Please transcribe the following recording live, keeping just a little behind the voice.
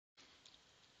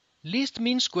Least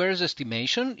mean squares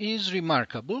estimation is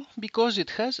remarkable because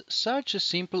it has such a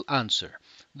simple answer.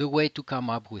 The way to come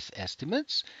up with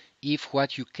estimates, if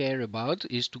what you care about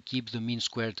is to keep the mean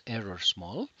squared error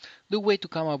small, the way to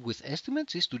come up with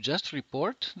estimates is to just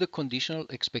report the conditional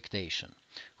expectation,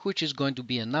 which is going to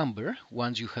be a number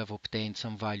once you have obtained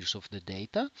some values of the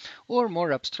data, or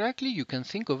more abstractly, you can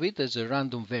think of it as a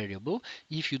random variable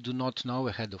if you do not know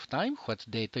ahead of time what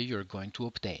data you're going to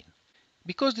obtain.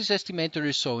 Because this estimator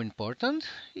is so important,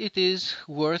 it is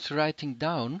worth writing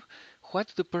down what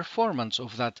the performance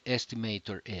of that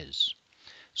estimator is.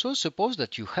 So suppose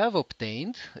that you have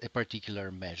obtained a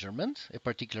particular measurement, a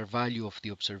particular value of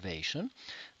the observation,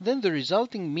 then the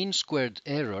resulting mean squared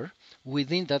error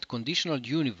within that conditional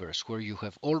universe where you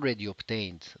have already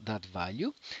obtained that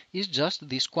value is just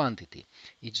this quantity.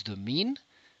 It's the mean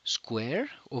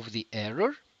square of the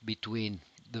error between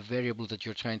the variable that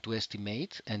you're trying to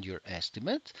estimate and your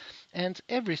estimate, and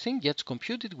everything gets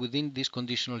computed within this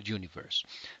conditional universe.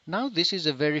 Now, this is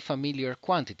a very familiar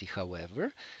quantity,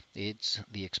 however. It's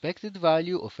the expected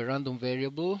value of a random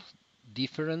variable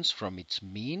difference from its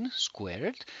mean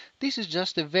squared. This is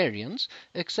just a variance,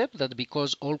 except that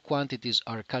because all quantities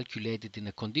are calculated in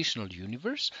a conditional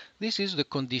universe, this is the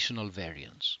conditional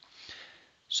variance.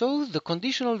 So the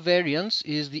conditional variance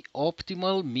is the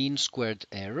optimal mean squared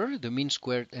error, the mean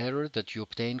squared error that you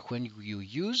obtain when you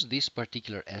use this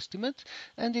particular estimate,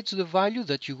 and it's the value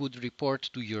that you would report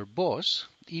to your boss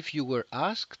if you were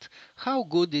asked, how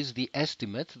good is the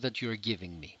estimate that you're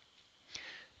giving me?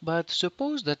 But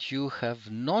suppose that you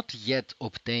have not yet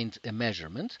obtained a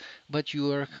measurement, but you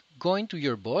are going to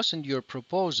your boss and you're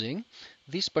proposing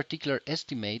this particular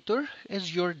estimator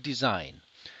as your design.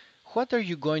 What are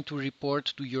you going to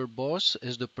report to your boss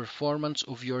as the performance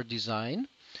of your design?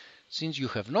 Since you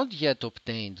have not yet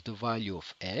obtained the value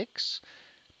of x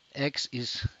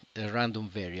is a random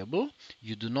variable.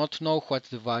 You do not know what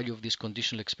the value of this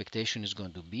conditional expectation is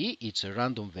going to be. It's a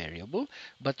random variable,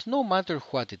 but no matter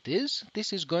what it is,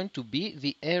 this is going to be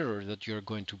the error that you're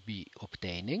going to be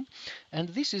obtaining, and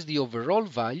this is the overall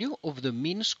value of the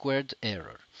mean squared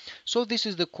error. So this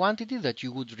is the quantity that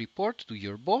you would report to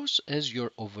your boss as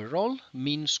your overall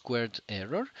mean squared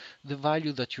error, the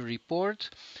value that you report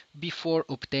before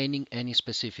obtaining any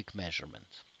specific measurement.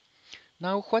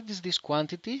 Now, what is this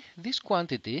quantity? This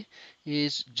quantity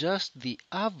is just the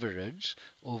average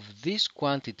of this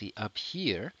quantity up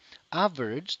here,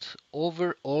 averaged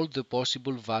over all the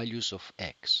possible values of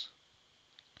x.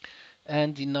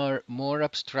 And in our more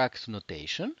abstract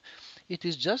notation, it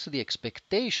is just the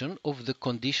expectation of the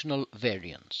conditional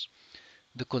variance.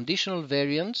 The conditional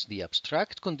variance, the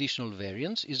abstract conditional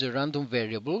variance, is a random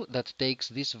variable that takes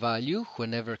this value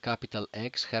whenever capital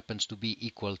X happens to be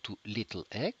equal to little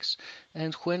x,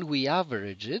 and when we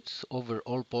average it over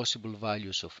all possible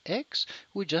values of x,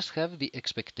 we just have the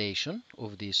expectation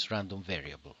of this random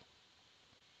variable.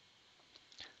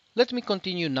 Let me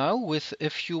continue now with a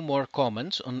few more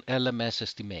comments on LMS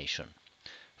estimation.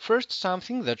 First,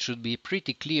 something that should be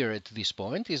pretty clear at this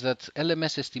point is that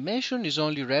LMS estimation is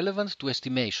only relevant to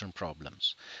estimation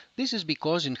problems. This is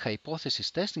because in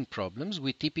hypothesis testing problems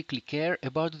we typically care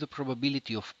about the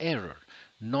probability of error,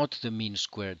 not the mean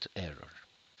squared error.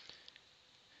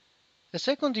 A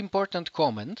second important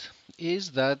comment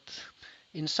is that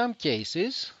in some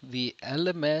cases the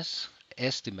LMS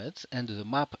estimates and the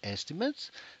map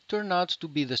estimates turn out to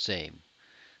be the same.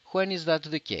 When is that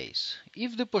the case?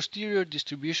 If the posterior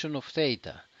distribution of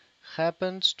theta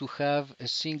happens to have a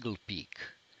single peak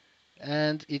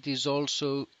and it is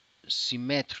also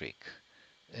symmetric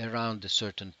around a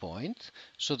certain point,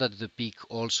 so that the peak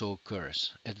also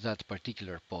occurs at that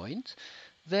particular point,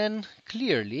 then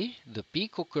clearly the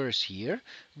peak occurs here,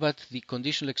 but the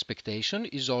conditional expectation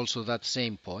is also that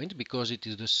same point because it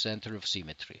is the center of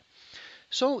symmetry.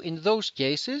 So in those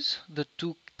cases, the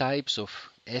two types of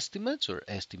estimates or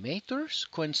estimators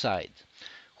coincide.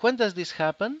 When does this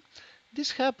happen?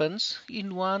 This happens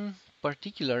in one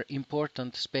particular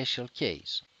important special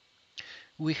case.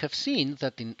 We have seen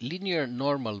that in linear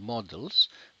normal models,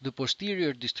 the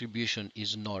posterior distribution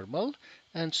is normal,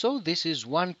 and so this is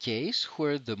one case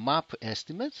where the map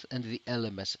estimate and the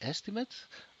LMS estimate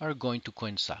are going to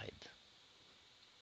coincide.